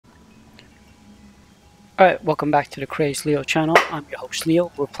Alright, welcome back to the Crazy Leo channel. I'm your host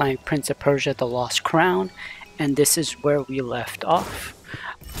Leo. We're playing Prince of Persia The Lost Crown, and this is where we left off.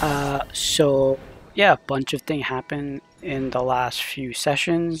 So yeah, a bunch of things happened in the last few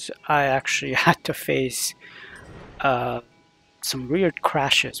sessions. I actually had to face some weird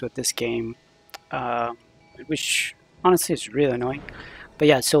crashes with this game, which honestly is really annoying. But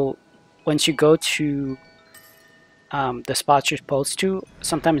yeah, so once you go to the spots you're supposed to,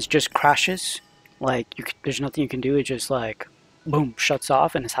 sometimes it just crashes. Like there's nothing you can do. It just like boom shuts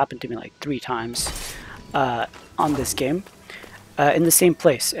off, and it's happened to me like 3 times on this game in the same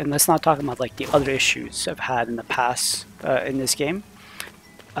place. And let's not talk about like the other issues I've had in the past in this game.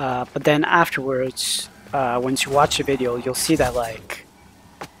 But then afterwards, once you watch the video, you'll see that like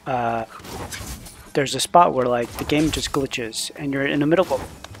there's a spot where like the game just glitches, and you're in the middle of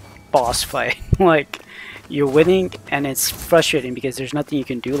a boss fight. Like you're winning, and it's frustrating because there's nothing you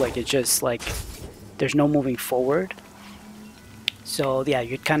can do. Like it's just like there's no moving forward. So yeah,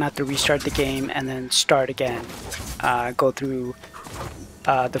 you'd kind of have to restart the game and then start again, go through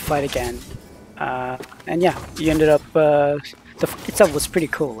the fight again, and yeah, you ended up. The fight itself was pretty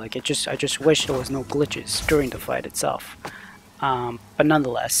cool. Like I just wish there was no glitches during the fight itself. But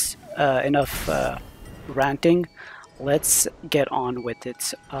nonetheless, enough ranting. Let's get on with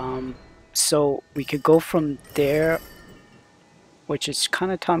it. So we could go from there, which is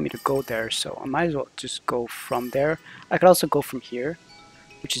kind of telling me to go there, so I might as well just go from there. I could also go from here,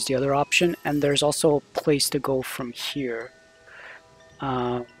 which is the other option, and there's also a place to go from here.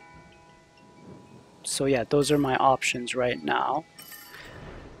 So yeah, those are my options right now.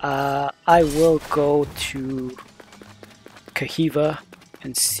 I will go to Kahiva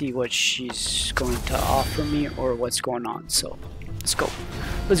and see what she's going to offer me or what's going on. So let's go.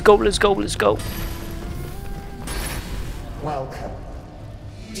 Let's go, let's go, let's go. Welcome.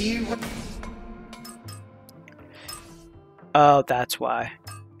 Do you... Oh, that's why.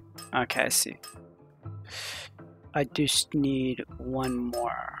 Okay, I see. I just need one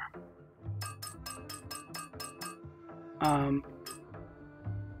more.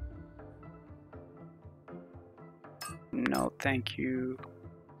 No, thank you.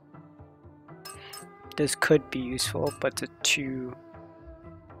 This could be useful, but the two...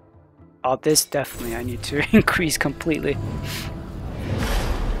 Oh, this definitely I need to increase completely.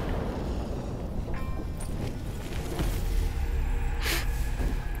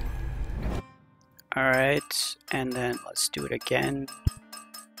 Alright, and then let's do it again.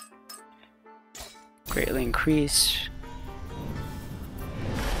 Greatly increase.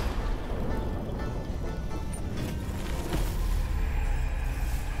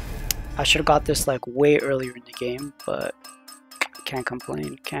 I should have got this like way earlier in the game, but can't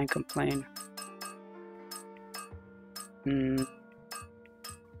complain, can't complain.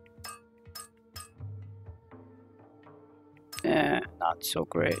 Not so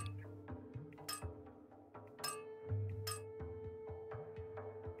great.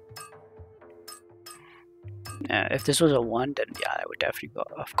 Yeah, if this was a 1, then yeah, I would definitely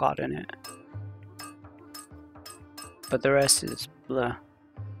have gotten it. But the rest is blah.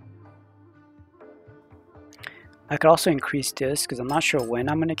 I could also increase this because I'm not sure when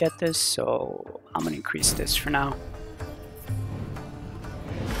I'm gonna get this, so I'm gonna increase this for now.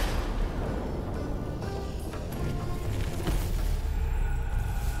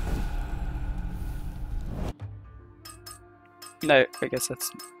 No, I guess that's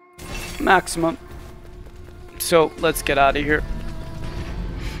maximum. So let's get out of here.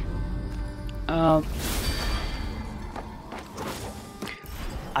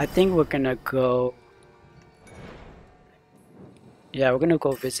 I think we're gonna go. Yeah, we're gonna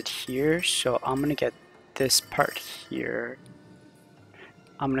go visit here. So I'm gonna get this part here.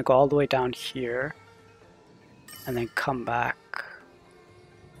 I'm gonna go all the way down here, and then come back.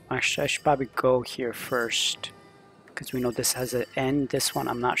 Actually, I should probably go here first, because we know this has an end. This one,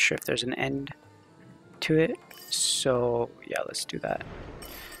 I'm not sure if there's an end to it. So yeah, let's do that.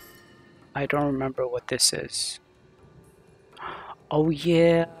 I don't remember what this is. Oh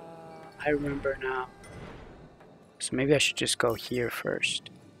yeah, I remember now. So maybe I should just go here first.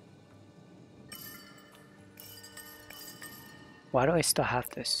 Why do I still have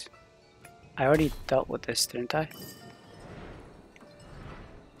this? I already dealt with this, didn't I?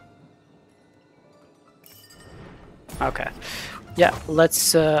 Okay. Yeah,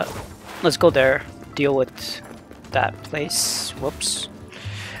 let's go there. Deal with that place. Whoops.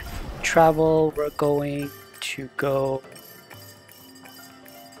 Travel, we're going to go.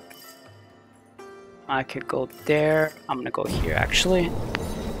 I could go there. I'm gonna go here actually.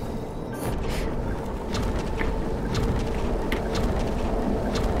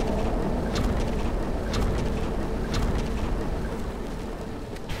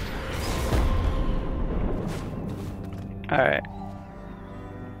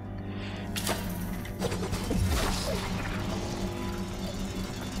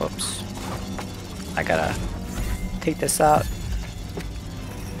 Whoops. I gotta take this out.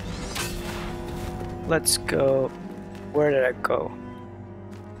 Let's go. Where did I go?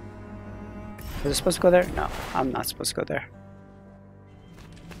 Was I supposed to go there? No, I'm not supposed to go there.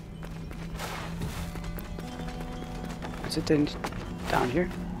 Is it down here?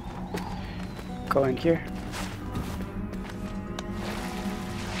 Go in here.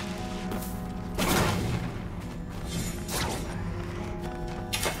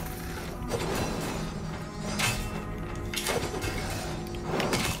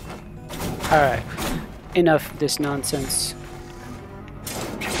 Alright, enough of this nonsense.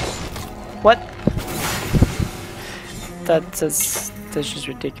 What? That's just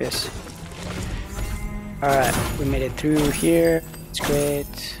ridiculous. Alright, we made it through here. It's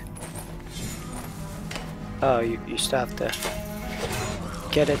great. Oh, you still have to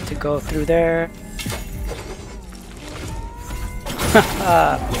get it to go through there.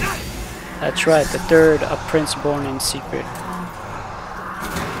 That's right, the third, a prince born in secret.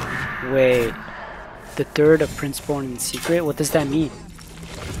 Wait, the third, a prince born in secret? What does that mean?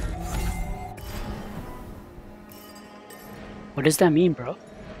 What does that mean, bro?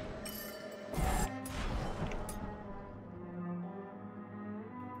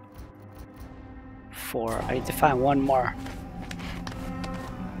 Four. I need to find one more.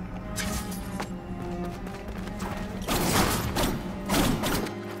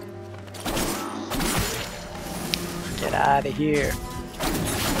 Get out of here.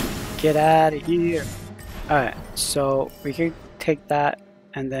 Get out of here. Alright, so we can take that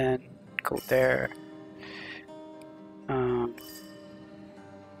and then go there.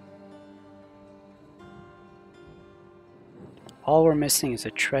 All we're missing is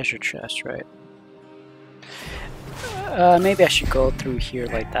a treasure chest, right? Maybe I should go through here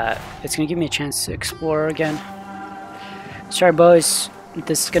like that. It's gonna give me a chance to explore again. Sorry boys,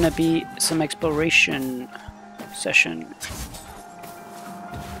 this is gonna be some exploration session.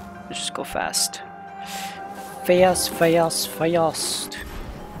 Let's just go fast. Fast, fast, fast.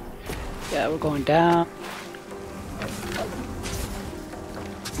 Yeah, we're going down.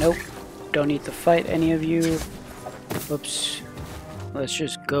 Nope, don't need to fight any of you. Whoops. Let's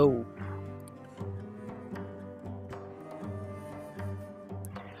just go.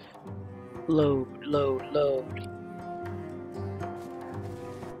 Load, load, load.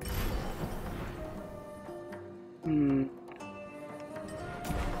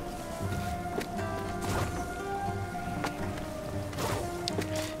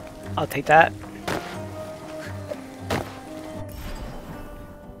 I'll take that.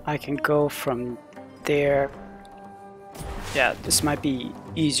 I can go from there. Yeah, this might be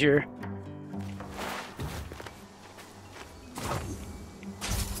easier.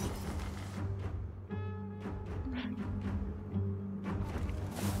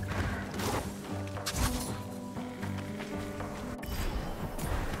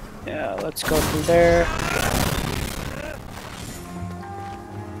 Yeah, let's go through there.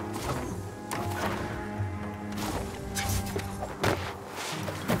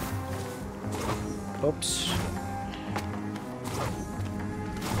 Oops.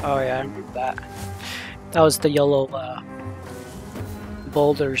 Oh yeah, I remember that. That was the yellow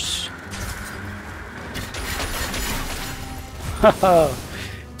boulders.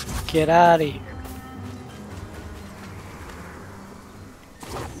 Get out of here.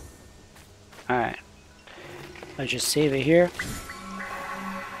 Alright. I'll just save it here.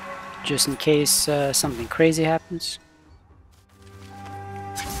 Just in case something crazy happens.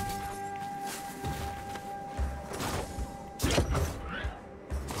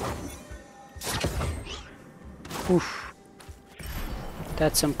 Oof.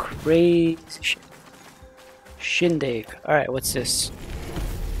 That's some crazy shindig. Alright, what's this?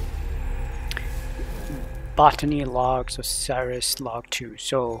 Botany logs, Osiris log 2.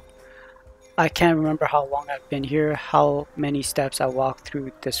 So I can't remember how long I've been here, how many steps I walked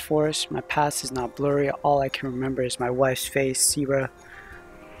through this forest. My past is now blurry. All I can remember is my wife's face, Sira,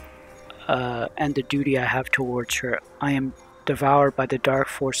 and the duty I have towards her. I am devoured by the dark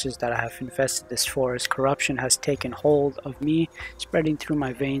forces that have infested this forest. Corruption has taken hold of me, spreading through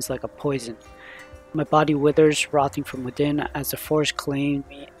my veins like a poison. My body withers, rotting from within, as the forest claimed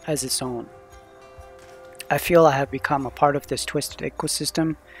me as its own. I feel I have become a part of this twisted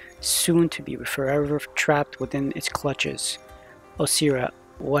ecosystem, soon to be forever trapped within its clutches. Osira,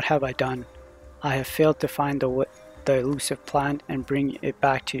 what have I done? I have failed to find the elusive plant and bring it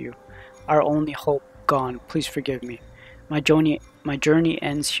back to you. Our only hope gone. Please forgive me. My journey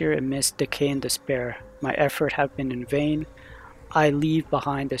ends here amidst decay and despair. My effort have been in vain. I leave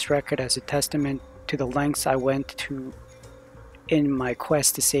behind this record as a testament to the lengths I went to in my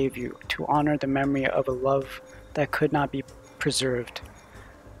quest to save you, to honor the memory of a love that could not be preserved.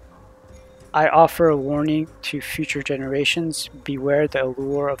 I offer a warning to future generations. Beware the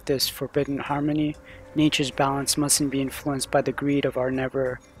allure of this forbidden harmony. Nature's balance mustn't be influenced by the greed of our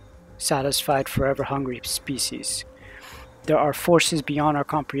never satisfied, forever hungry species. There are forces beyond our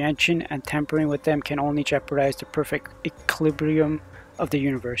comprehension, and tampering with them can only jeopardize the perfect equilibrium of the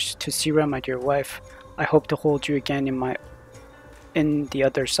universe. To Sira, my dear wife, I hope to hold you again in the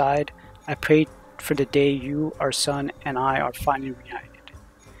other side. I pray for the day you, our son, and I are finally reunited.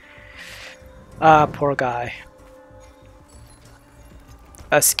 Ah, poor guy.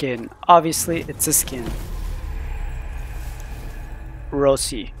 A skin. Obviously, it's a skin.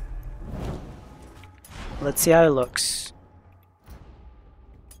 Rossi. Let's see how it looks.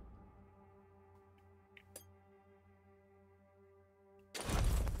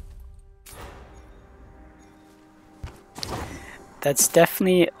 That's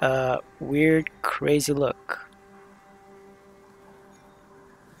definitely a weird, crazy look.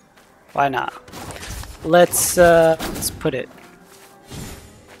 Why not? Let's put it.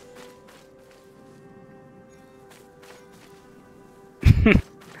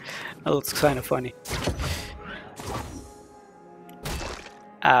 That looks kind of funny.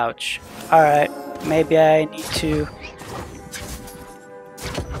 Ouch. Alright, maybe I need to...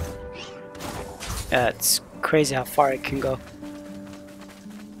 Yeah, it's crazy how far it can go.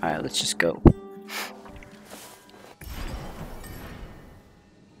 Alright, let's just go.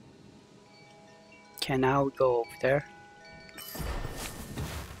 Okay, now we go over there.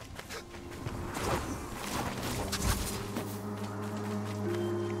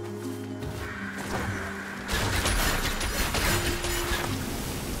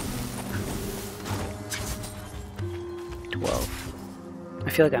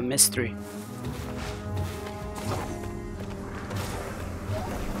 I feel like I missed 3.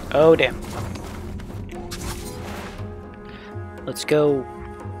 Oh damn. Let's go.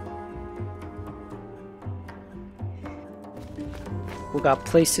 We got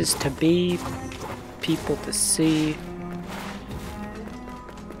places to be, people to see.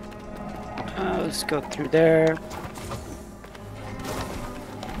 Let's go through there.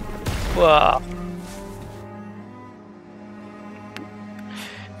 Wow.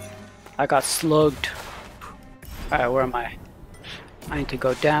 I got slugged. Alright, where am I? I need to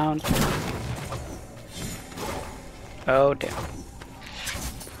go down. Oh damn.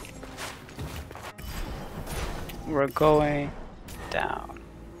 We're going down.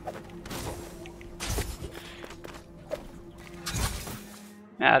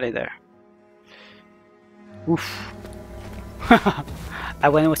 Out of there. Oof. I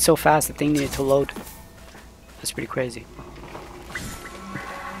went with so fast the thing needed to load. That's pretty crazy.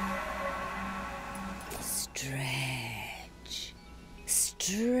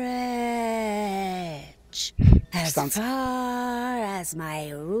 Stretch as far as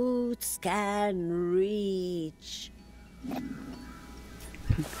my roots can reach.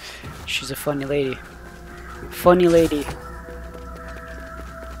 She's a funny lady. Funny lady.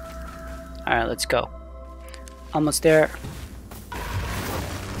 Alright, let's go. Almost there.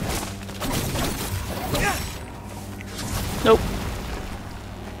 Nope.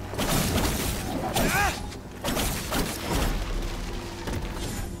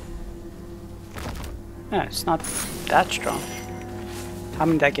 Yeah, it's not that strong. How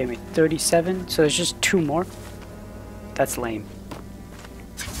many that gave me? 37? So there's just 2 more? That's lame.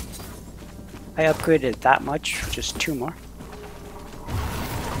 I upgraded it that much for just 2 more.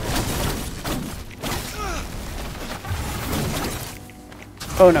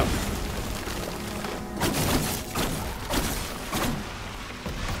 Oh no.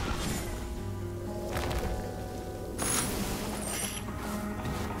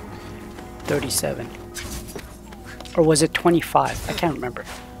 $37. Or was it 25? I can't remember.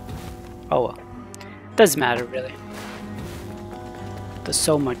 Oh well. Doesn't matter really. The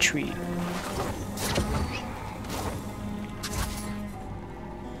Soma tree.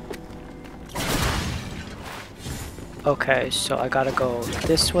 Okay, so I gotta go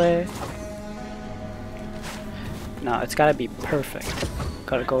this way. No, it's gotta be perfect.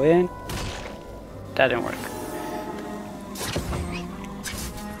 Gotta go in. That didn't work.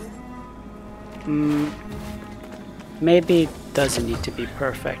 Maybe it doesn't need to be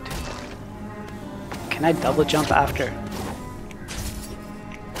perfect. Can I double jump after?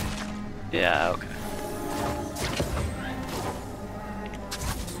 Yeah, okay.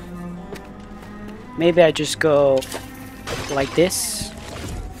 Maybe I just go like this.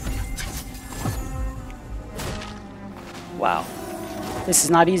 Wow. This is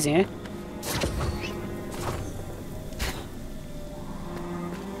not easy, eh?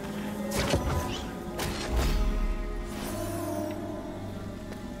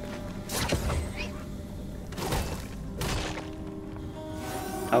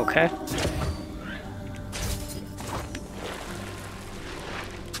 Okay.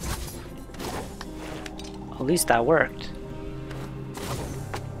 At least that worked.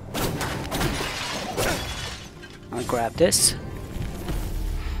 I'll grab this.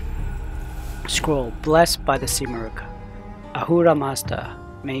 Scroll, blessed by the Simurgh. Ahura Mazda,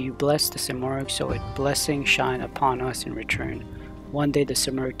 may you bless the Simurgh so its blessing shine upon us in return. One day the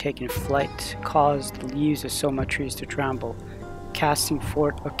Simurgh taking flight caused the leaves of Soma trees to tremble, casting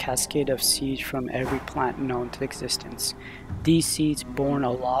forth a cascade of seeds from every plant known to existence. These seeds borne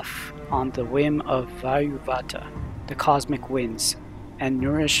aloft on the whim of Vayuvata, the cosmic winds, and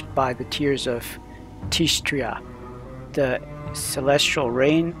nourished by the tears of Tishtria, the celestial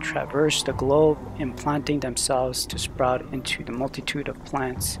rain, traverse the globe, implanting themselves to sprout into the multitude of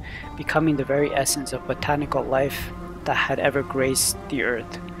plants, becoming the very essence of botanical life that had ever graced the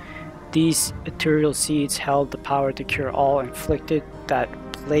earth. These ethereal seeds held the power to cure all inflicted that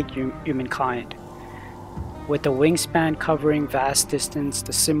plagued humankind. With a wingspan covering vast distance,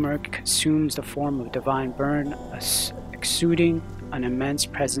 the Simurgh consumes the form of divine burn, exuding an immense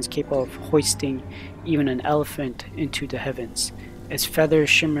presence capable of hoisting even an elephant into the heavens. Its feather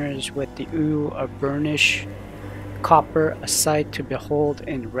shimmers with the hue of burnished copper, a sight to behold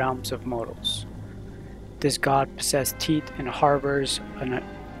in realms of mortals. This god possesses teeth and harbors an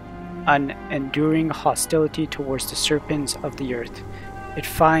enduring hostility towards the serpents of the earth. It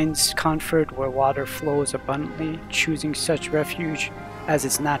finds comfort where water flows abundantly, choosing such refuge as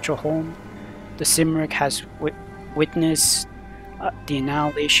its natural home. The Simurgh has witnessed the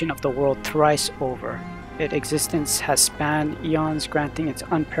annihilation of the world thrice over. Its existence has spanned eons, granting its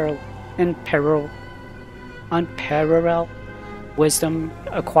unparalleled wisdom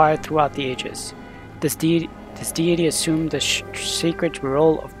acquired throughout the ages. This deity assumed the sacred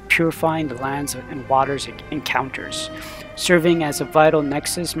role of purifying the lands and waters it encounters, serving as a vital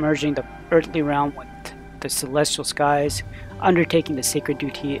nexus merging the earthly realm with the celestial skies, undertaking the sacred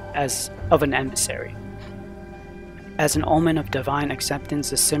duty as of an emissary. As an omen of divine acceptance,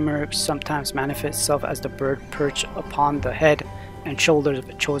 the Simurgh sometimes manifests itself as the bird perched upon the head and shoulders of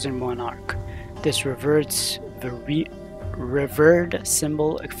a chosen monarch. This revered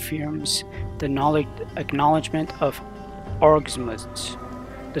symbol affirms the acknowledgement of Orgzmuz,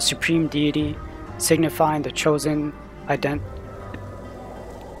 the supreme deity, signifying the chosen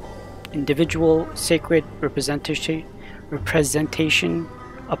individual sacred representation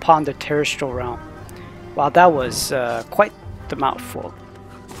upon the terrestrial realm. Wow, that was quite the mouthful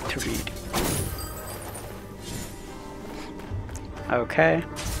to read. Okay.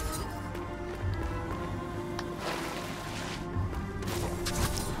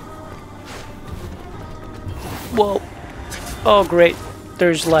 Whoa. Oh, great.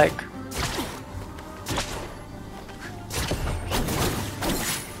 There's like...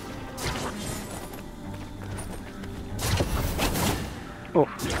 Oh.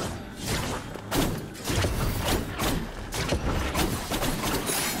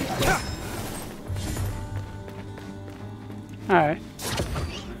 Alright.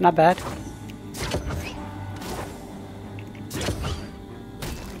 Not bad.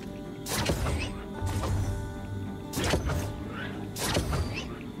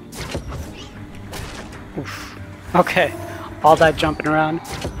 Oof. Okay. All that jumping around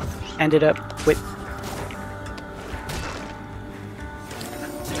ended up with...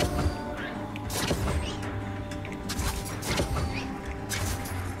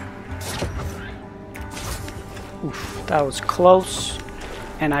 Oof, that was close,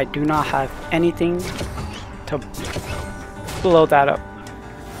 and I do not have anything to blow that up.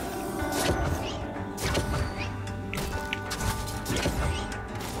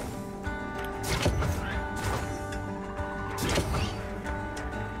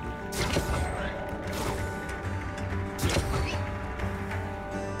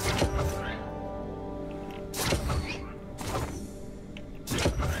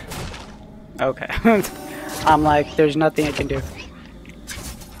 Okay. I'm like, there's nothing I can do.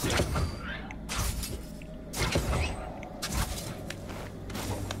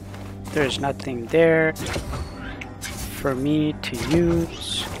 There's nothing there for me to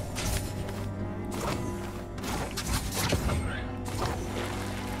use.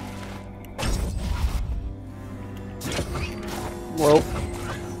 Whoa.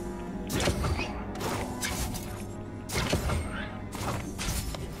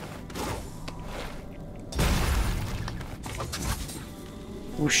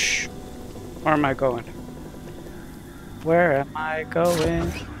 Whoosh. Where am I going? Where am I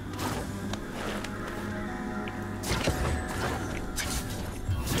going?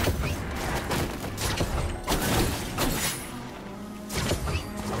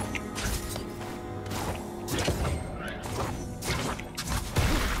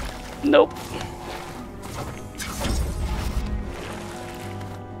 Nope.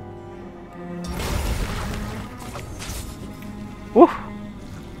 Woo!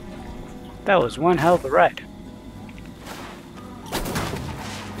 That was one hell of a ride.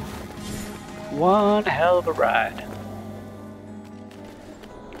 One hell of a ride.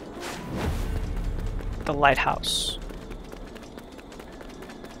 The lighthouse.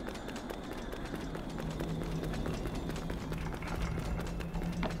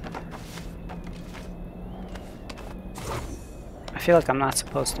 I feel like I'm not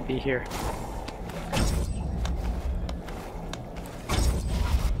supposed to be here.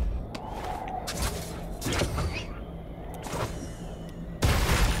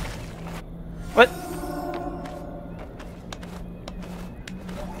 What?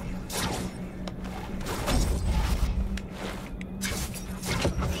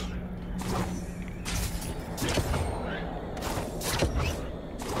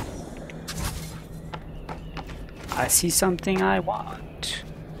 I see something I want.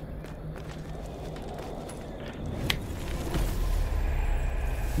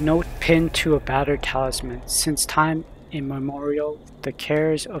 Note pinned to a battered talisman. Since time immemorial, the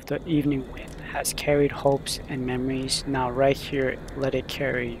cares of the evening wind has carried hopes and memories. Now right here, let it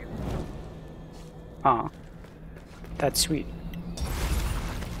carry you. Aw, that's sweet.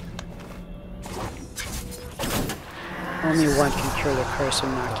 Only one can cure the curse of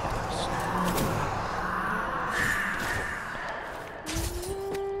Narcos.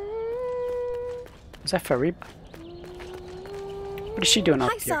 Is that Fariba? What is she doing up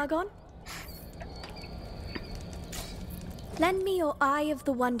here? Hi, Sargon. Lend me your Eye of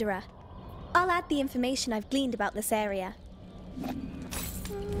the Wanderer. I'll add the information I've gleaned about this area.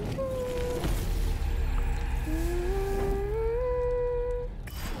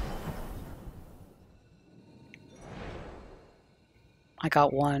 I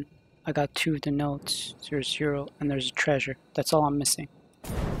got 1. I got 2 of the notes. There's 0, and there's a treasure. That's all I'm missing.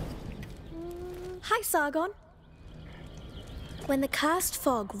 Hi, Sargon. When the cursed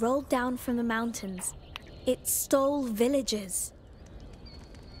fog rolled down from the mountains, it stole villages.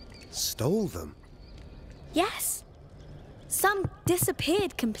 Stole them? Yes. Some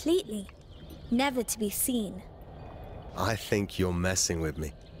disappeared completely, never to be seen. I think you're messing with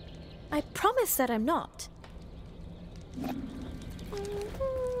me. I promise that I'm not.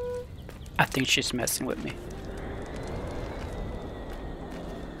 I think she's messing with me.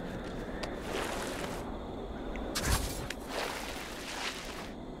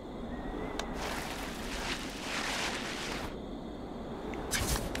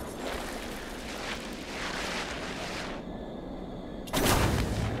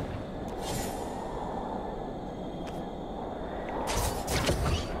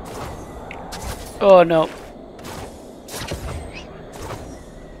 Oh no.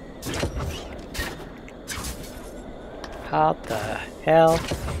 How the hell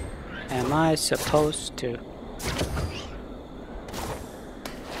am I supposed to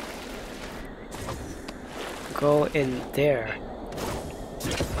go in there?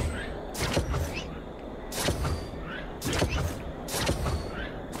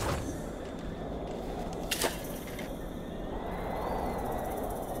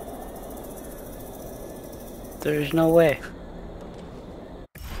 There's no way.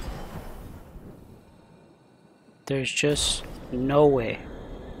 There's just no way.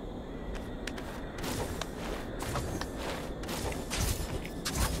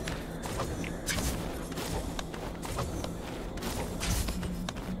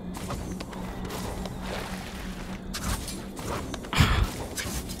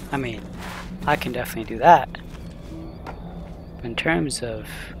 I mean, I can definitely do that. In terms of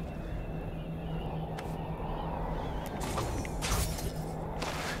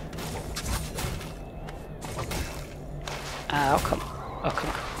oh, come on. Oh, come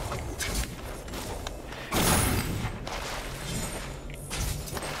on.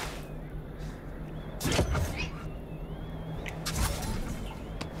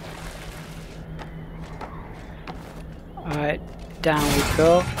 Alright, down we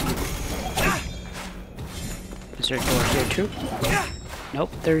go. Is there a door here too?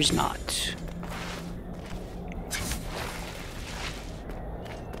 Nope, there's not.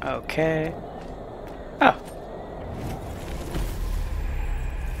 Okay. Oh.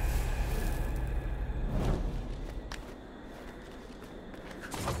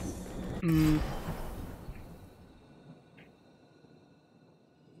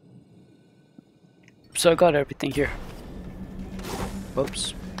 So I got everything here.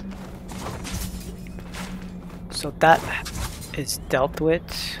 Whoops. So that is dealt with.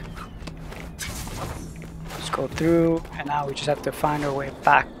 Let's go through, and now we just have to find our way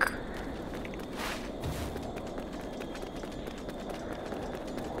back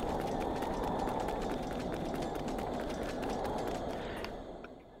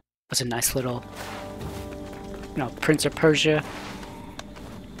was a nice little, you know, Prince of Persia.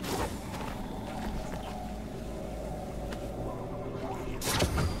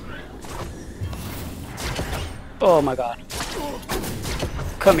 Oh my god.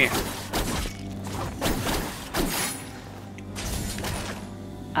 Come here.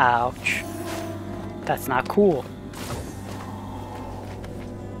 Ouch. That's not cool.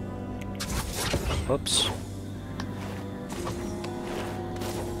 Whoops.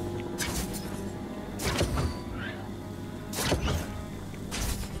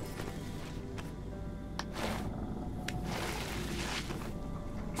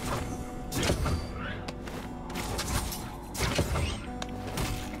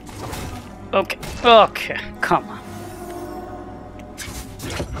 Okay, okay, come on.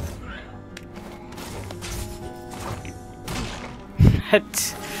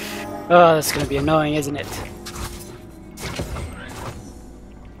 Oh, that's gonna be annoying, isn't it?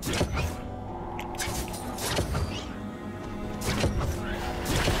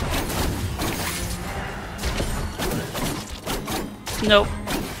 Nope,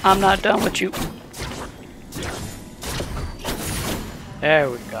 I'm not done with you. There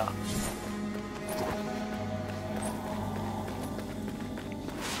we go.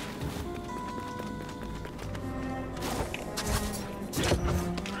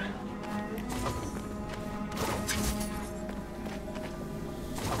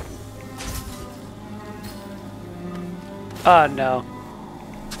 Oh no.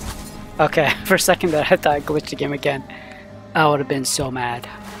 Okay, for a second there I thought I glitched the game again. I would have been so mad.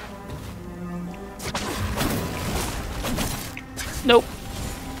 Nope.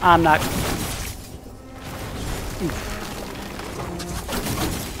 I'm not.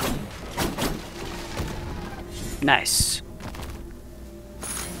 Nice.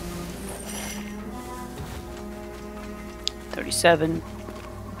 $37.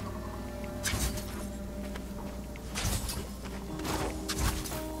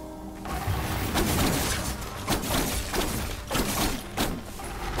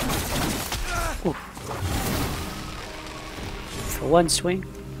 For one swing.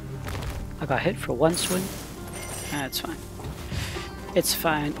 I got hit for one swing. That's fine. It's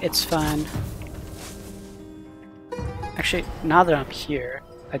fine. It's fine. Actually, now that I'm here,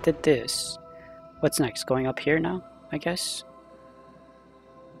 I did this. What's next? Going up here now, I guess?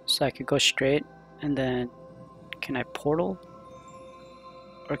 So I could go straight, and then can I portal?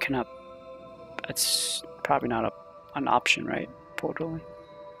 Or can I... That's probably not an option, right? Portaling.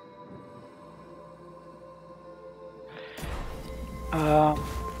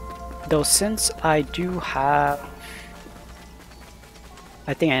 Though since I do have...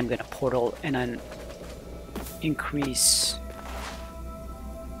 I think I am gonna portal and then increase...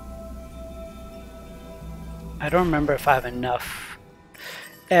 I don't remember if I have enough.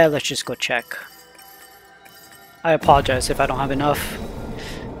 Let's just go check. I apologize if I don't have enough,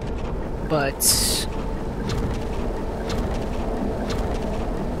 but...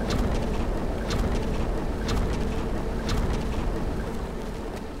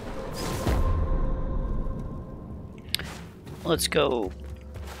 Let's go.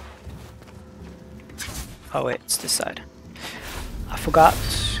 Oh wait, it's this side. I forgot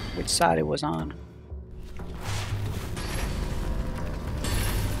which side it was on.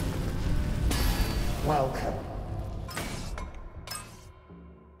 Welcome.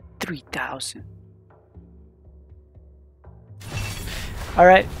 3,000.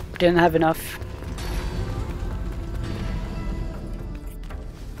 Alright, didn't have enough.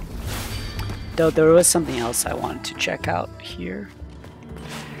 Though there was something else I wanted to check out here,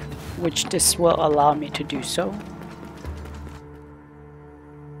 which this will allow me to do so.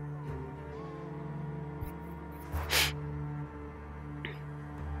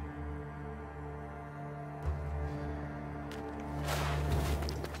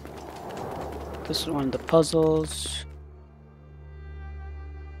 This is one of the puzzles.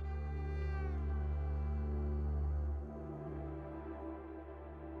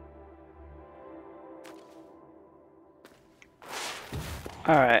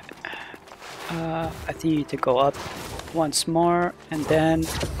 Alright, I think you need to go up once more, and then...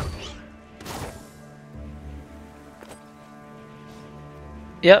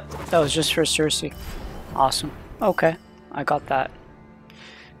 Yep, that was just for Cersei. Awesome. Okay, I got that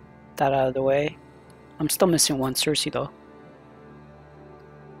out of the way. I'm still missing one Cersei though.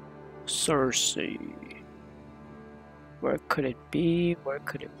 Cersei. Where could it be? Where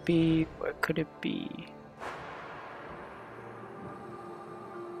could it be? Where could it be?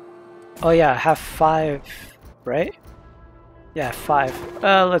 Oh yeah, I have 5, right? Yeah, 5.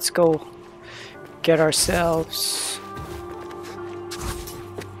 Let's go get ourselves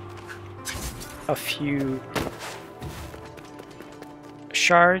a few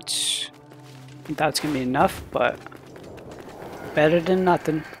shards. I think that's gonna be enough, but better than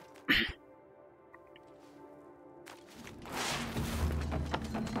nothing.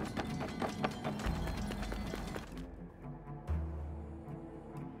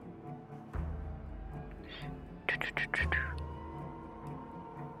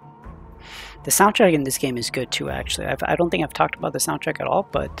 The soundtrack in this game is good too, actually. I don't think I've talked about the soundtrack at all,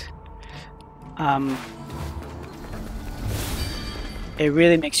 but it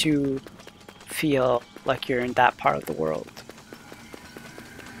really makes you feel like you're in that part of the world.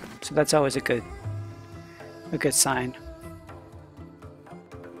 So that's always a good sign.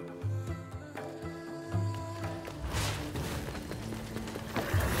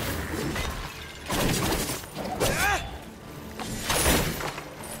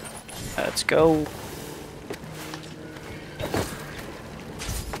 Let's go.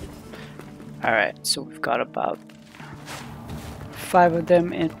 Alright, so we've got about 5 of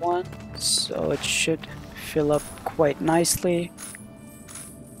them in one, so it should fill up quite nicely.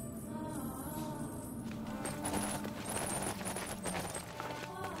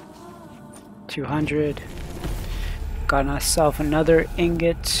 $200. Got myself another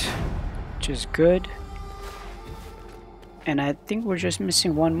ingot, which is good. And I think we're just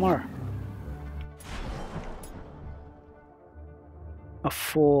missing one more. A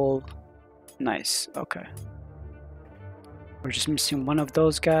full... Nice, okay. We're just missing one of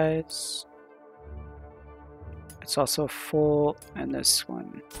those guys. It's also full, and this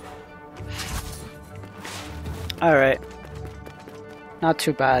one. Alright. Not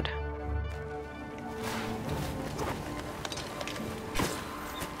too bad.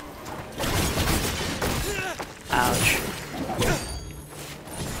 Ouch.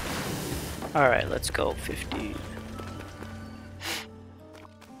 Alright, let's go 15.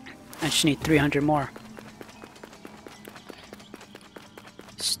 I just need 300 more.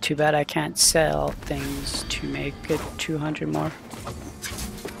 It's too bad I can't sell things to make it 200 more.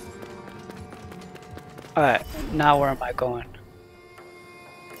 Alright, now where am I going?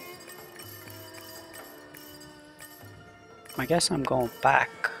 I guess I'm going back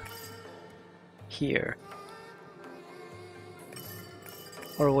here.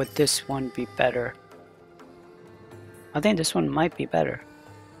 Or would this one be better? I think this one might be better.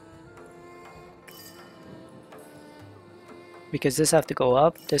 Because this have to go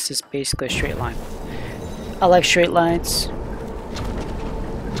up, this is basically a straight line. I like straight lines.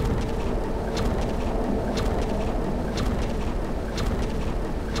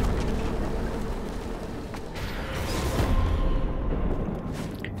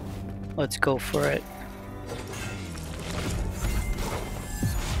 Let's go for it.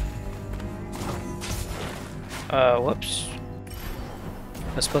 Whoops.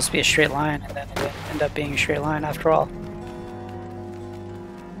 It was supposed to be a straight line, and then it ended up being a straight line after all.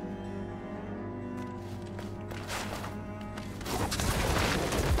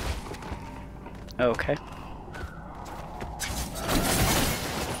 Okay.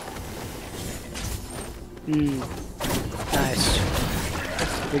 Nice.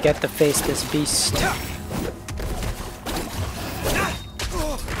 We get to face this beast.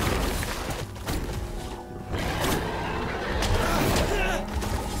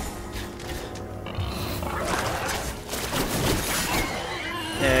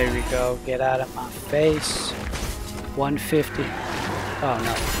 There we go. Get out of my face. 150. Oh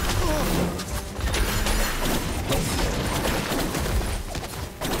no.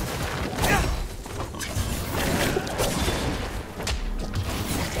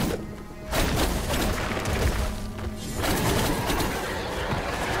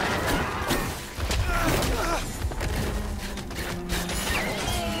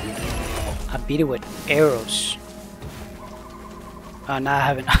 Beat it with arrows. Oh, now I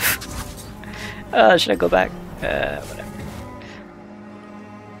have enough. Should I go back? Whatever.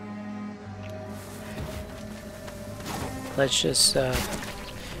 Let's just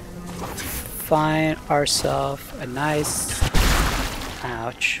find ourselves a nice...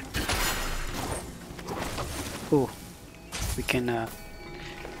 Ouch. Ooh. We can...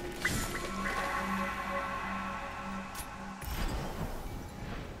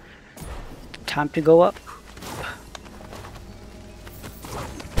 Time to go up.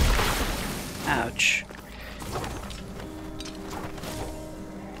 Ouch.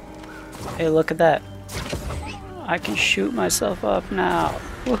 Hey, look at that. I can shoot myself up now.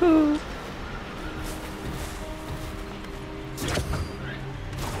 Woohoo!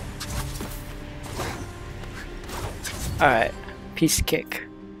 Alright, piece kick.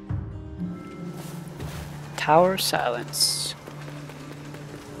 Tower silence.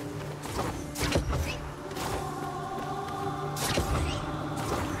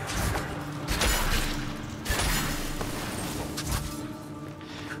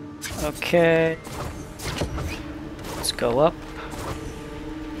 Okay. Let's go up.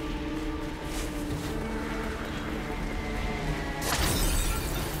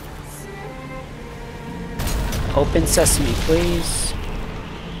 Open sesame, please.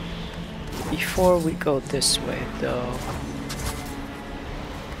 Before we go this way, though,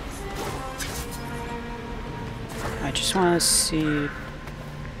 I just want to see.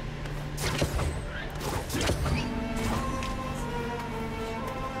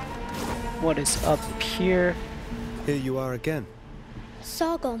 What is up here? Here you are again.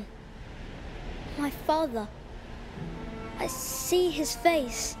 Sargon. My father. I see his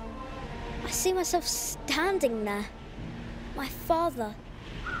face. I see myself standing there. My father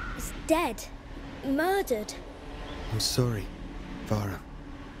is dead. Murdered. I'm sorry, Vara.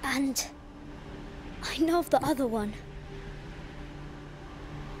 And I know of the other one.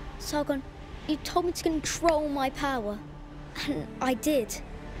 Sargon, you told me to control my power. And I did.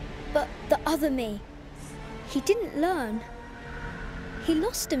 But the other me, he didn't learn. He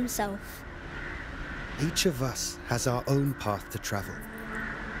lost himself. Each of us has our own path to travel.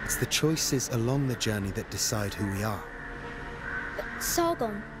 It's the choices along the journey that decide who we are. But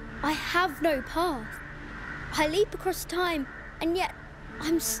Sargon, I have no path. I leap across time, and yet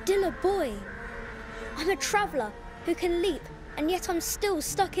I'm still a boy. I'm a traveler who can leap, and yet I'm still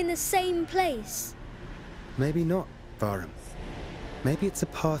stuck in the same place. Maybe not, Varum. Maybe it's a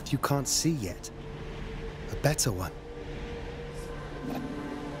path you can't see yet. A better one.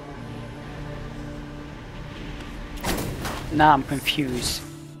 Now I'm confused.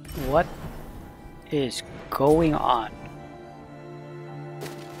 What is going on?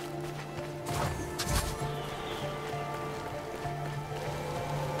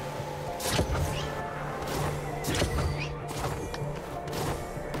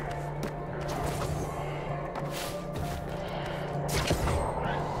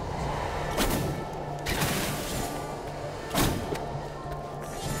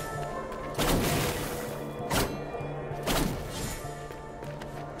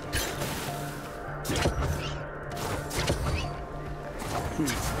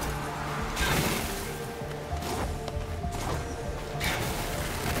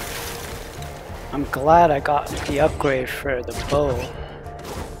 I'm glad I got the upgrade for the bow.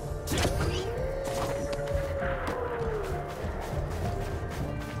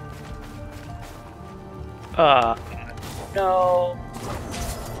 No.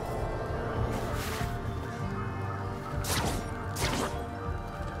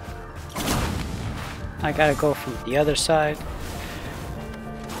 I gotta go from the other side.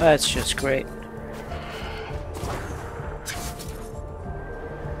 That's just great.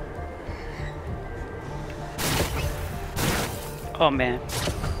 Oh man.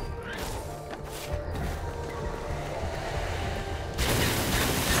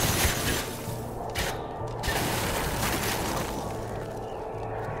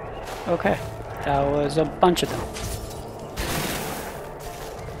 Okay, that was a bunch of them.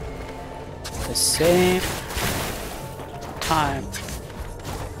 The same time.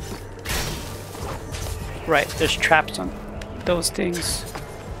 Right, there's traps on those things.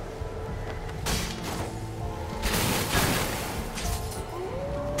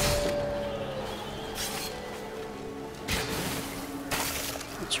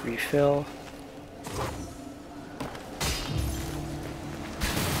 Let's refill.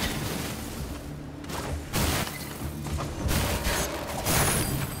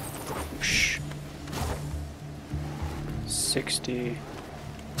 Shh. 60.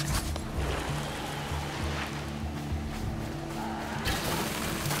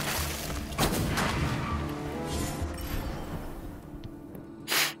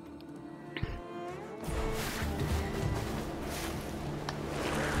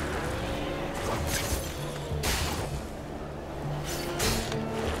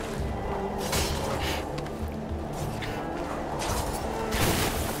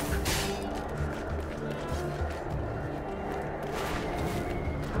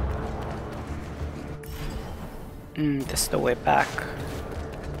 This is the way back.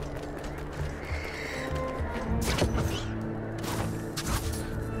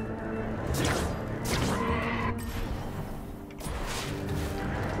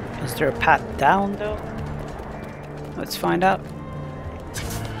 Is there a path down though? Let's find out.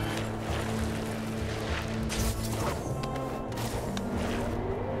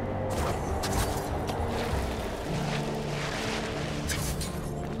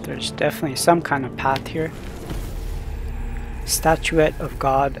 There's definitely some kind of path here. Statuette of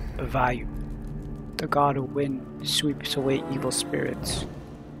God Vayu. The god of wind sweeps away evil spirits.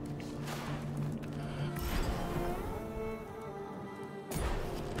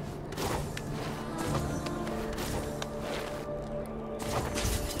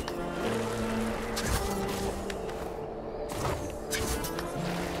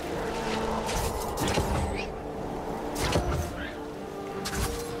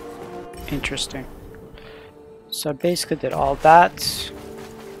 Interesting. So I basically did all that.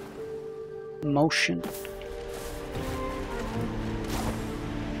 Motion.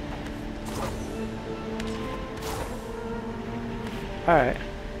 Alright.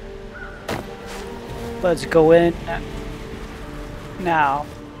 Let's go in now.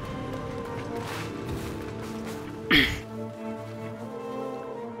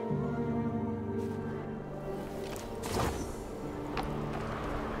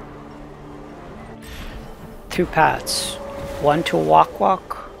 Two paths. One to walk,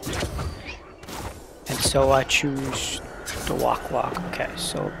 and so I choose the walk. Okay,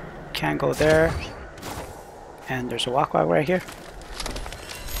 so can't go there, and there's a walk right here.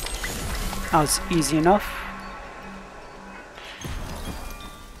 That was easy enough.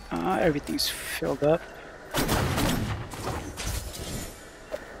 Everything's filled up.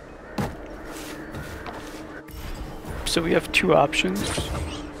 So we have two options.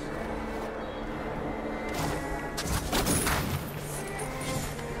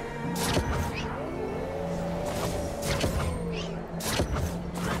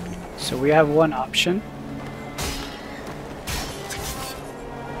 So we have one option.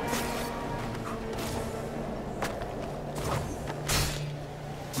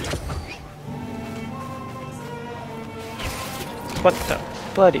 What the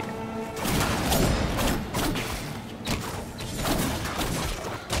bloody?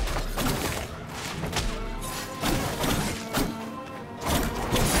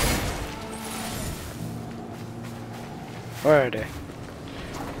 Where are they?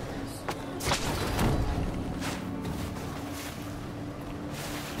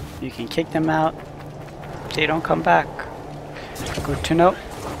 You can kick them out. They don't come back. Good to know.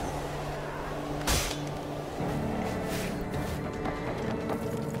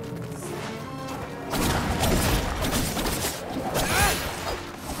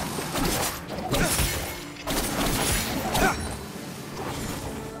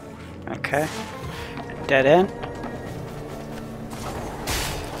 Okay. Dead end.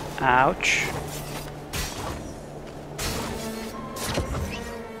 Ouch.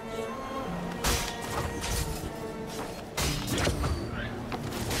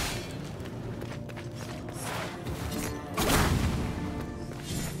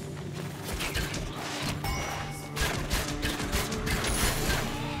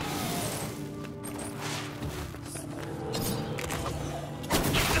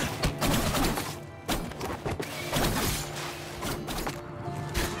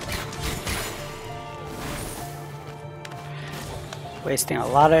 Wasting a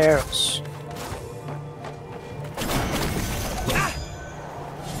lot of arrows.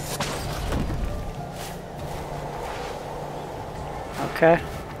 Okay,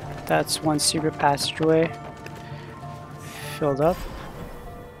 that's one secret passageway filled up.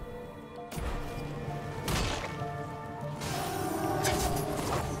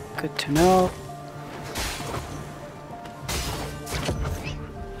 Good to know.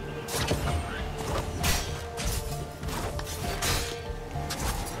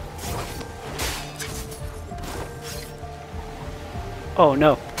 Oh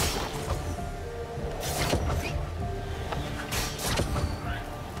no.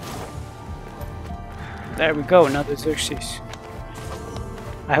 There we go, another Xerxes.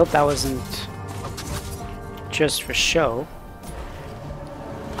 I hope that wasn't just for show.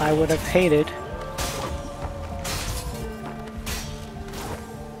 I would have hated.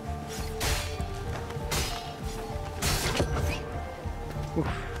 Oof.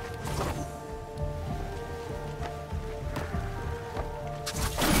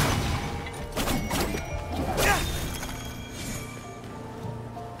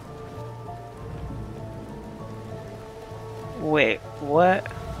 Wait, what?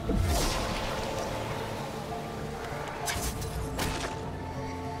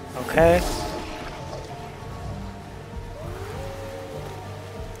 Okay.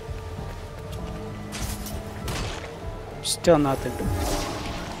 Still nothing.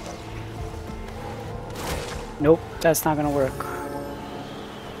 Nope, that's not gonna work.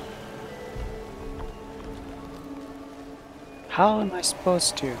 How am I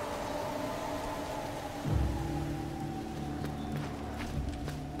supposed to?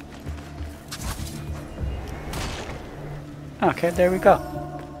 Okay, there we go.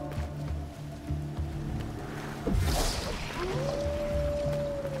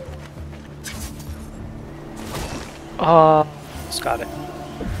 Oh, just got it.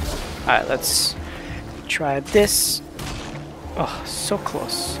 Alright, let's try this. Oh, so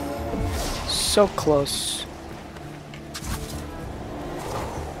close. So close.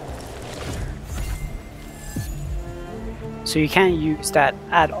 So you can't use that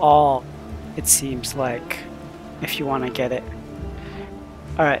at all it seems like, if you want to get it.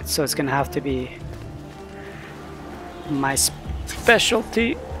 Alright, so it's gonna have to be my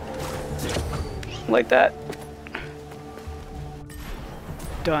specialty. Like that.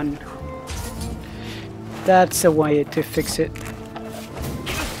 Done. That's a way to fix it.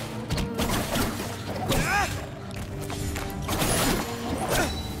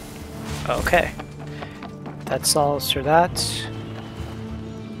 Okay. That solves for that.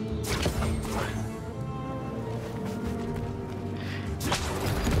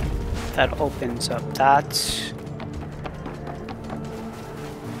 That opens up that.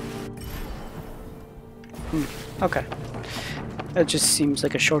 Okay. That just seems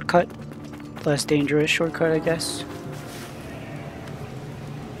like a shortcut. Less dangerous shortcut, I guess.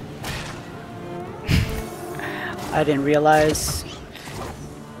 I didn't realize.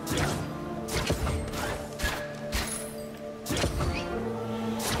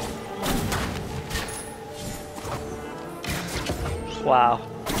 Wow.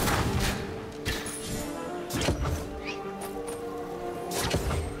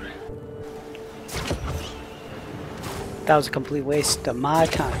 That was a complete waste of my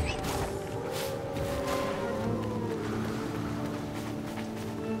time.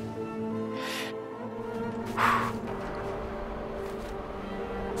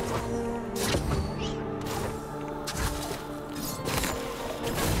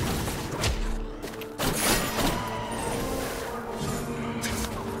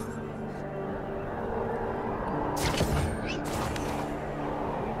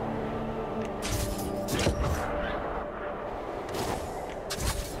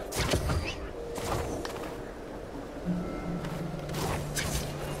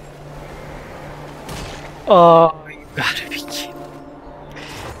 Oh, you gotta be kidding.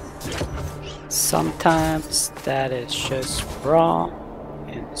 Sometimes that is just wrong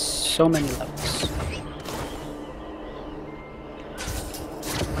in so many levels.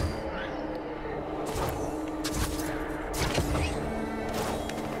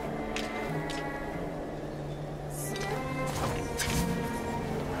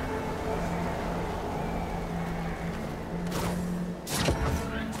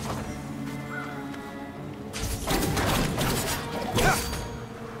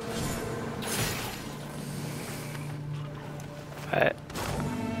 Alright.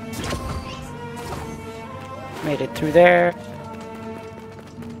 Made it through there.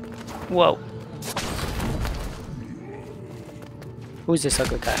 Whoa. Who's this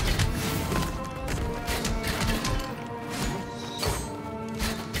ugly guy?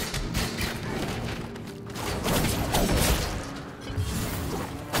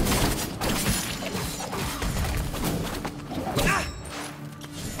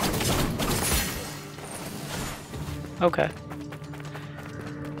 Okay.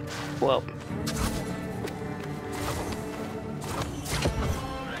 Whoa.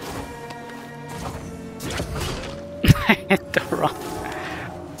 I hit the wrong.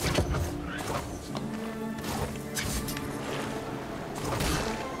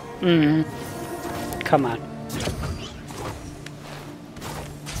 Come on.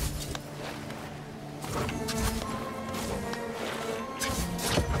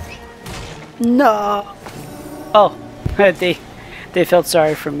 No. Oh, they felt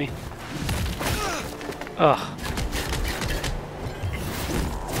sorry for me. Oh.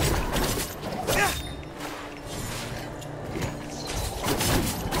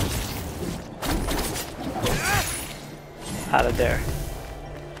 Out of there.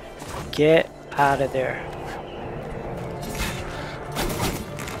 Get out of there.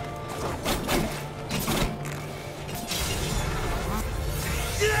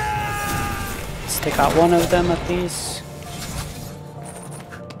 Let's take out one of them at least.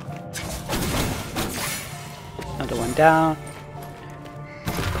 Another one down.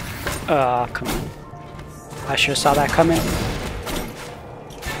 Oh, come on. I sure saw that coming.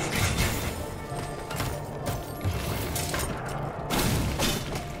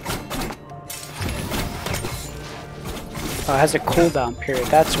 Oh, it has a cooldown period,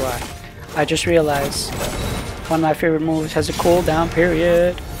 that's why. I just realized one of my favorite moves has a cooldown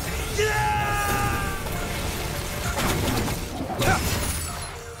period.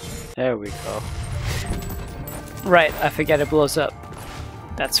 There we go. Right, I forget it blows up.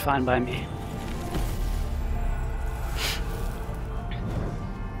 That's fine by me.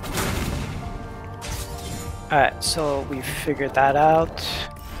 Alright, so we figured that out.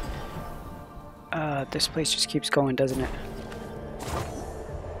 This place just keeps going, doesn't it?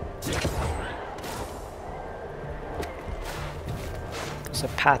 There's a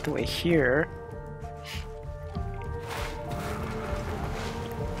pathway here.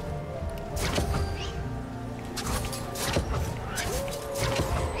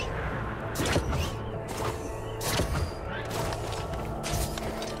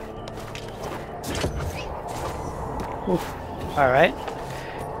 Alright.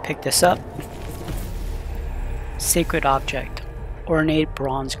 Pick this up. Sacred object. Ornate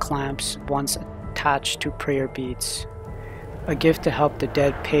bronze clamps once attached to prayer beads. A gift to help the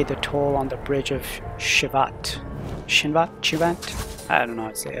dead pay the toll on the bridge of Shivat. Shivant? I don't know how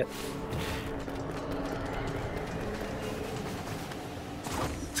to say it.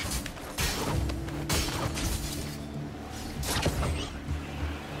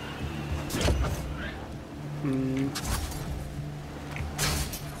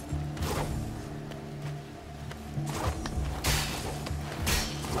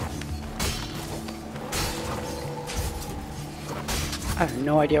 I have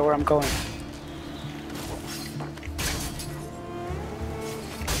no idea where I'm going.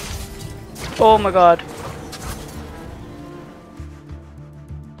 Oh my god.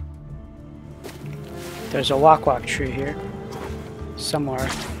 There's a wak-wak tree here. Somewhere.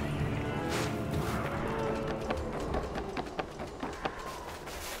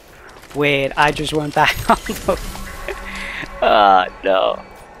 Wait, I just went back on the... Oh no.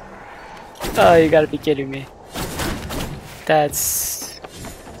 Oh, you gotta be kidding me. That's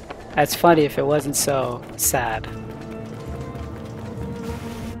funny if it wasn't so sad.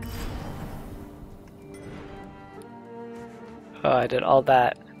 Oh, I did all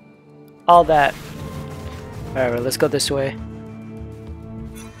that. All that. Alright, well, let's go this way.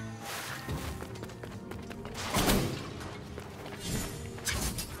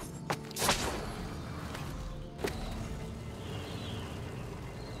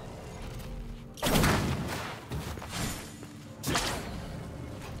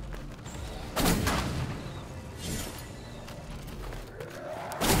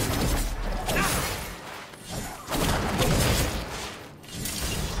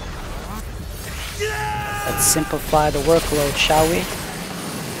 Let's simplify the workload, shall we?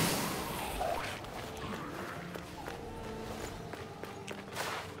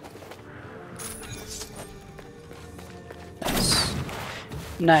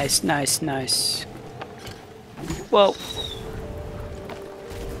 Nice. Nice, nice, nice. Whoa.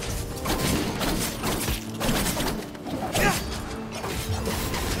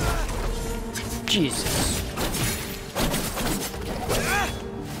 Jesus.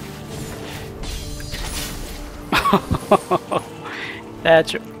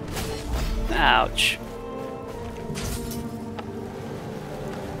 That's... Ouch.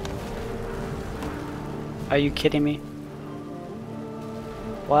 Are you kidding me?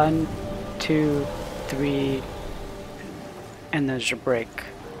 1, 2, 3, and there's a break.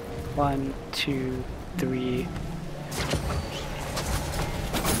 1, 2, 3.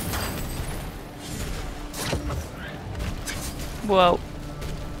 Whoa.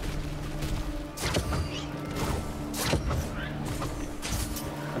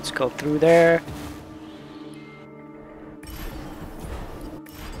 Let's go through there.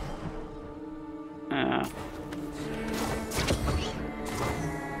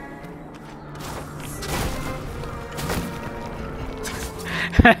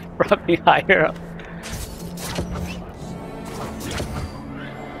 Brought me higher up.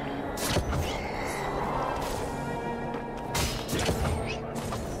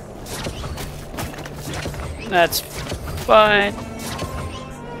 That's fine.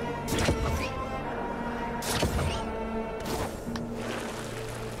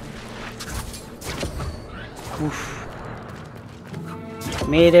 Oof.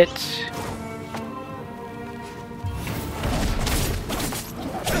 Made it.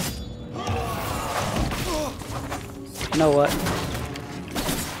 You know what?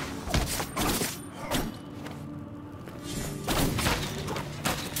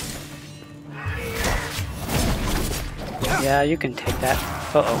 Yeah, you can take that.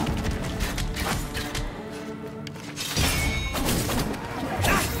 Uh-oh.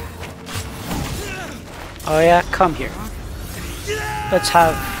 Oh yeah, come here. Let's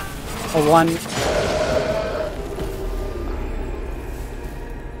have a one...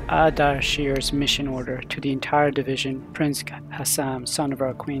 Ardashir's mission order to the entire division. Prince Hassam, son of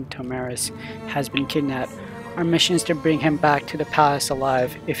our Queen Tomaris, has been kidnapped. Our mission is to bring him back to the palace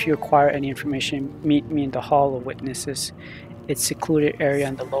alive. If you acquire any information, meet me in the Hall of Witnesses. It's a secluded area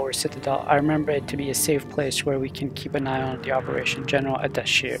in the lower citadel. I remember it to be a safe place where we can keep an eye on the operation. General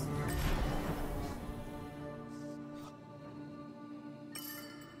Ardashir.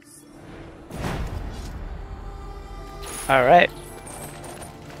 Alright.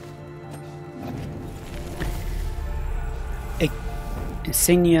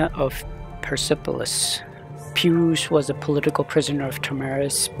 Insignia of Persepolis. Pyrrhus was a political prisoner of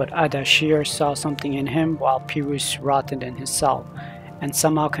Tomaris, but Ardashir saw something in him while Pyrrhus rotted in his cell. and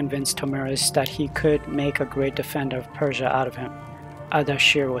somehow convinced Tomiris that he could make a great defender of Persia out of him.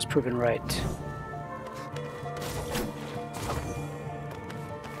 Ardashir was proven right.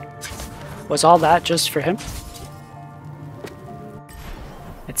 Was all that just for him?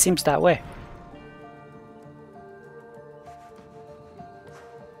 It seems that way.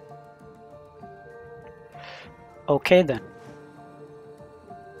 Okay then.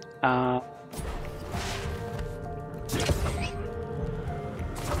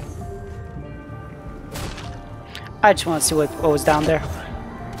 I just want to see what was down there.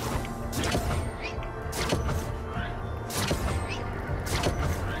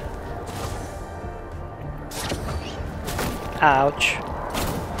 Ouch.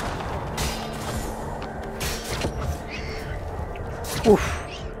 Oof.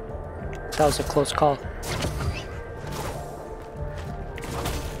 That was a close call.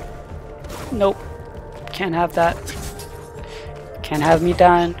 Nope. Can't have that. Can't have me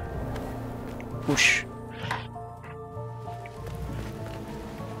dying. Whoosh.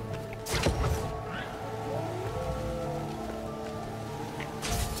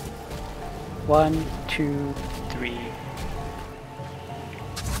 One, two, three.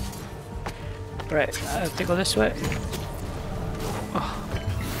 Right, I have to go this way. Oh.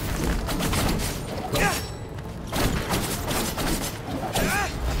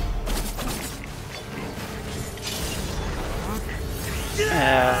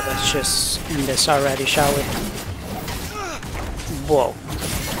 Let's just end this already, shall we? Whoa.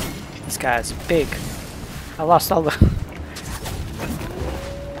 This guy's big. I lost all the...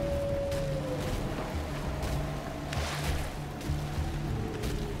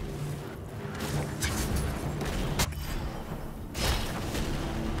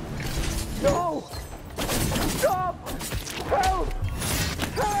 No! Stop! Help!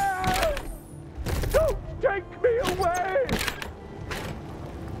 Help! Don't take me away!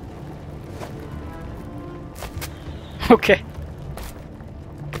 Okay.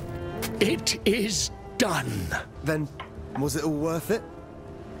 It is done. Then, was it all worth it?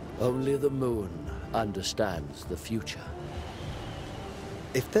 Only the moon understands the future.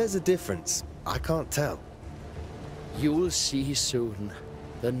 If there's a difference, I can't tell. You'll see soon.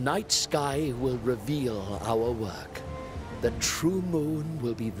 The night sky will reveal our work. The true moon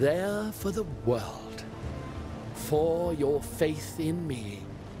will be there for the world. For your faith in me,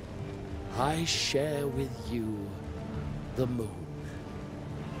 I share with you the moon.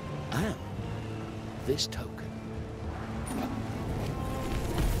 And this token.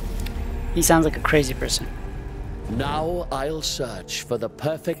 He sounds like a crazy person. Now I'll search for the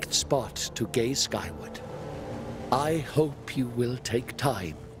perfect spot to gaze skyward. I hope you will take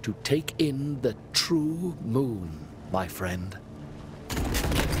time to take in the true moon, my friend.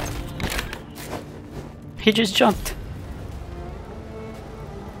 He just jumped.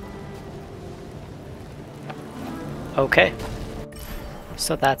 Okay.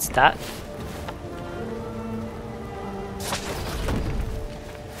 So that's that.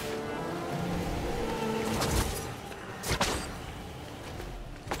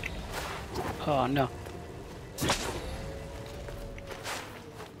 Oh no.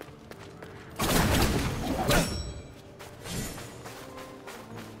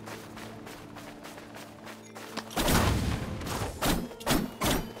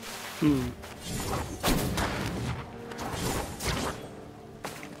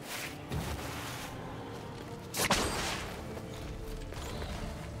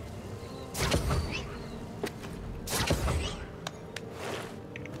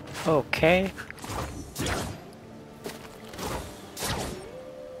 Okay.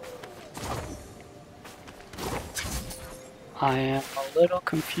 I am a little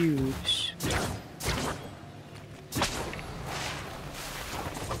confused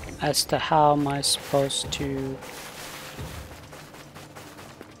as to how am I supposed to...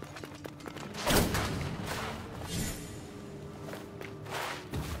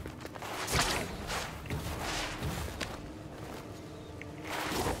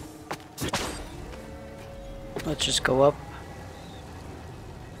 Let's just go up.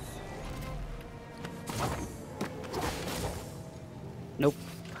 Nope.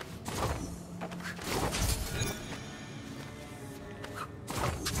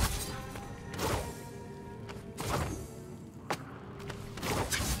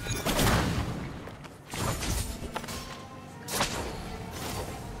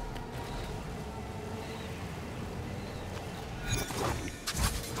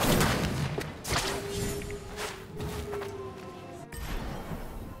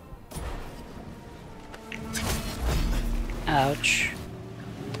 Ouch.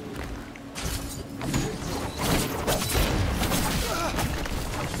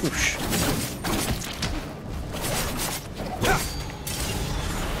 Oosh.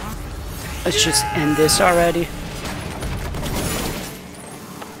 Let's just end this already.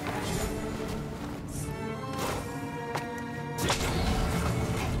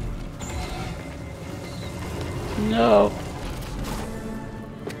 No.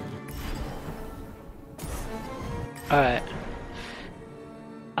 Alright.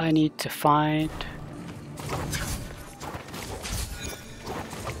 I need to find...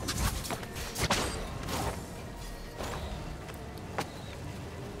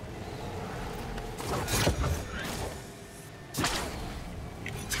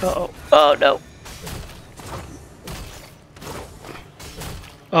 Uh-oh. Oh, no.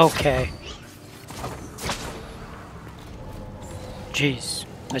 Okay. Jeez.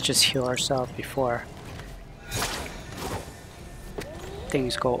 Let's just heal ourselves before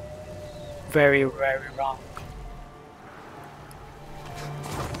things go very, very wrong.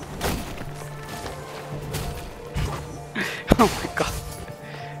 Oh my god.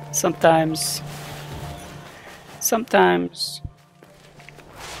 Sometimes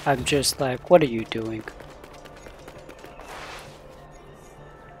I'm just like, what are you doing?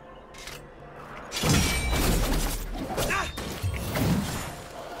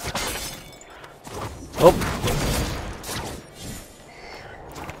 Oh.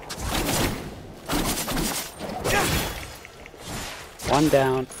 One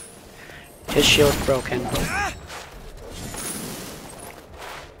down. His shield broken.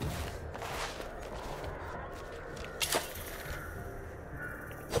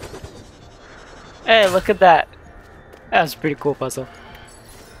 Hey, look at that. That was a pretty cool puzzle.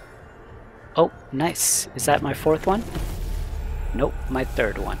 Oh, nice. Is that my fourth one? Nope, my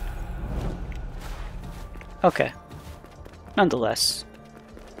third one. Okay. Nonetheless,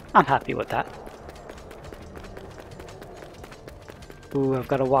 I'm happy with that. Ooh, I've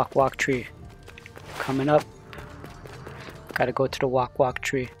got a walk tree coming up. Gotta go to the walk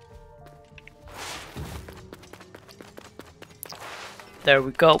tree. There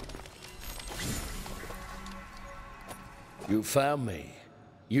we go. You found me.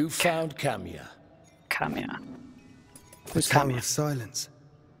 You found Camia. Camia. The Who's Tower Camia? of Silence.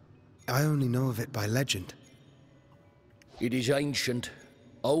 I only know of it by legend. It is ancient,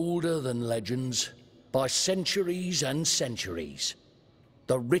 older than legends, by centuries and centuries.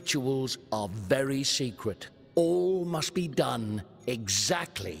 The rituals are very secret. All must be done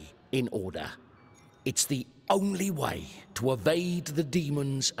exactly in order. It's the only way to evade the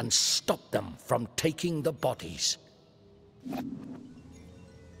demons and stop them from taking the bodies.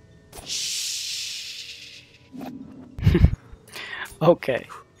 Shh. Okay.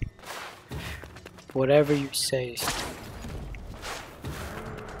 Whatever you say.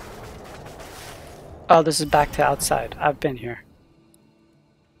 Oh, this is back to outside. I've been here.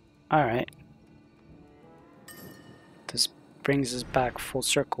 Alright. This brings us back full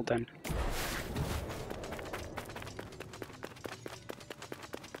circle then.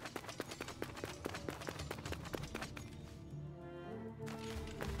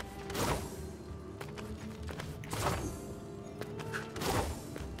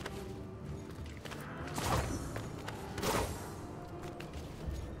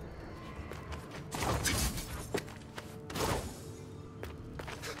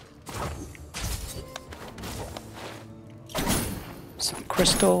 Some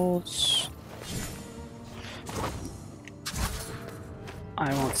crystals.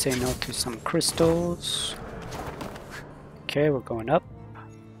 I won't say no to some crystals. Okay, we're going up.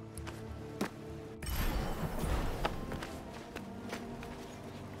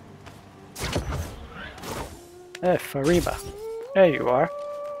 Hey, Fariba. There you are.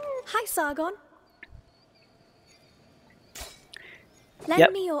 Hi, Sargon. Lend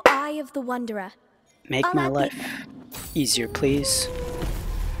Yep. me your Eye of the Wanderer. Make I'll my add the- life easier, please.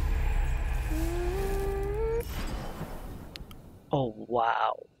 Oh,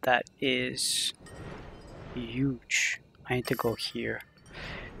 wow. That is huge. I need to go here.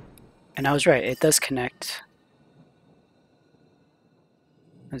 And I was right, it does connect.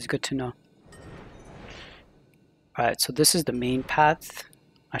 That's good to know. Alright, so this is the main path.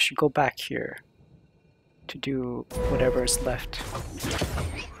 I should go back here to do whatever is left.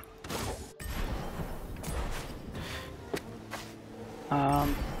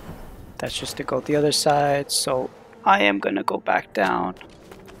 That's just to go the other side, so I am gonna go back down.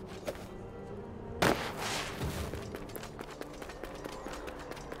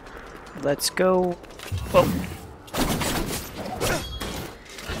 Let's go. Whoa.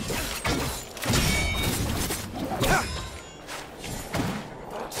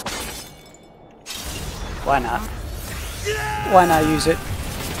 Why not? Why not use it?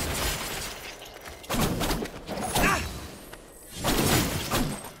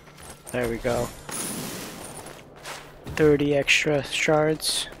 we go. 30 extra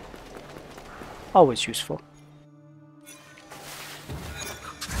shards. Always useful.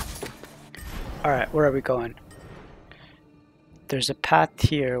 Alright, where are we going? There's a path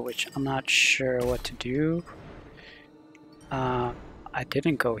here which I'm not sure what to do. I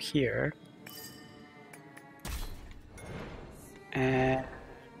didn't go here. And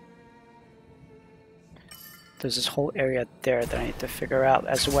there's this whole area there that I need to figure out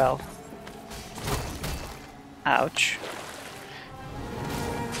as well. Ouch.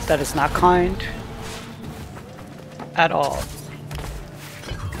 That is not kind at all.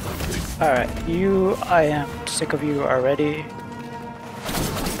 Alright, I am sick of you already.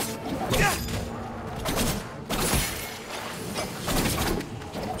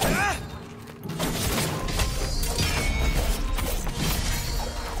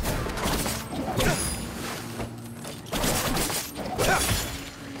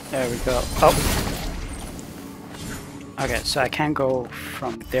 There we go. Oh! Okay, so I can't go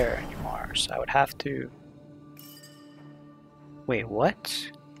from there anymore, so I would have to... Wait,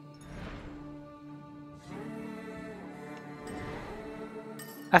 what?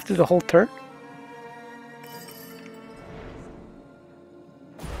 I have to do the whole turn?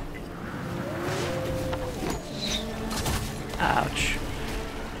 Ouch.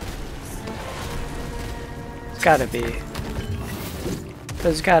 It's gotta be...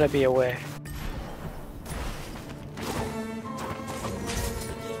 There's gotta be a way.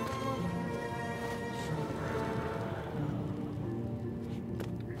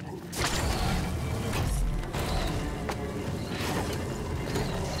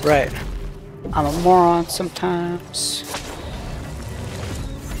 Right. I'm a moron sometimes.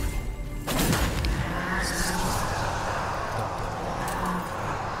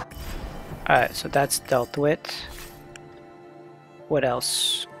 Alright, so that's dealt with. What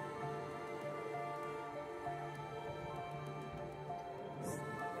else?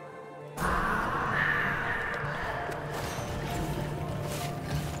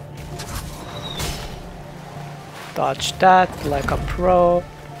 Dodge that like a pro.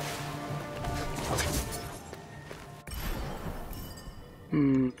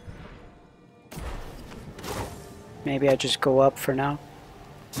 Maybe I just go up for now.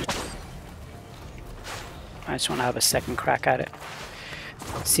 I just want to have a second crack at it.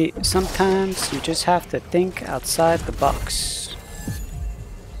 See, sometimes you just have to think outside the box.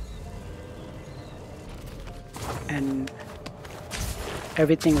 And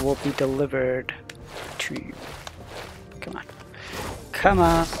everything will be delivered to you. Come on. Come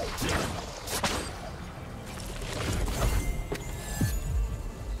on.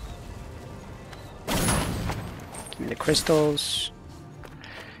 Give me the crystals.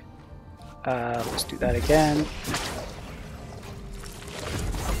 Let's do that again.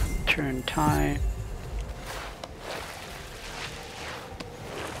 Turn time.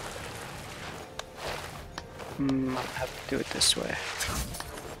 I'll have to do it this way.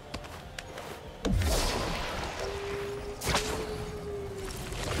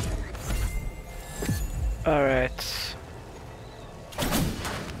 Alright.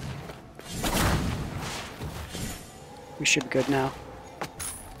 We should be good now.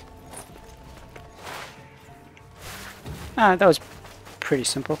 Ah, that was pretty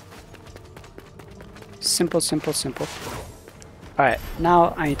simple. Simple, simple, simple. Alright,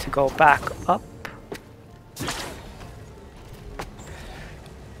 now I need to go back up.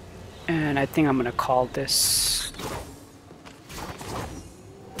 And I think I'm gonna call this...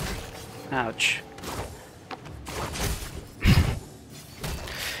 Ouch.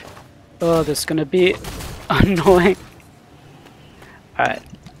 Oh, this is gonna be annoying. Alright,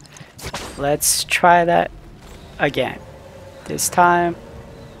 let's try that again. This time,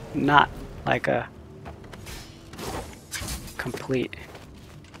 not like a complete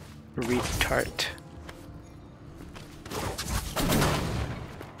retard.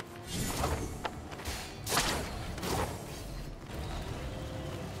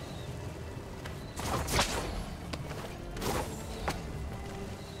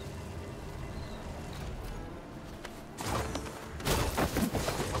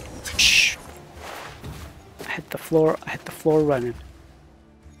 Shh. I hit the floor running.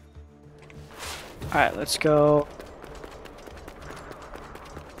 Alright, let's go.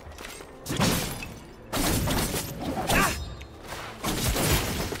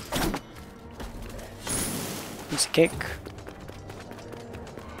 Piece of cake.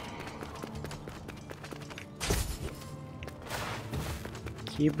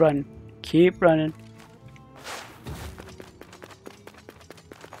 Keep running. Keep running.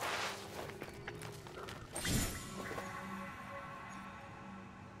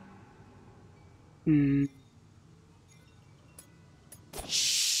 Hmm.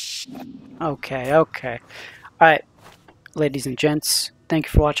 Okay, okay. Alright, ladies and gents, thank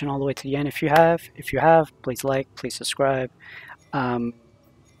you for watching all the way to the end. If you have, please like, please subscribe. I'm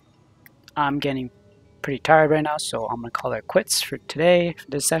getting pretty tired right now, so I'm gonna call it quits for today, for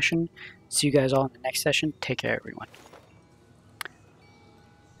this session. See you guys all in the next session. Take care, everyone.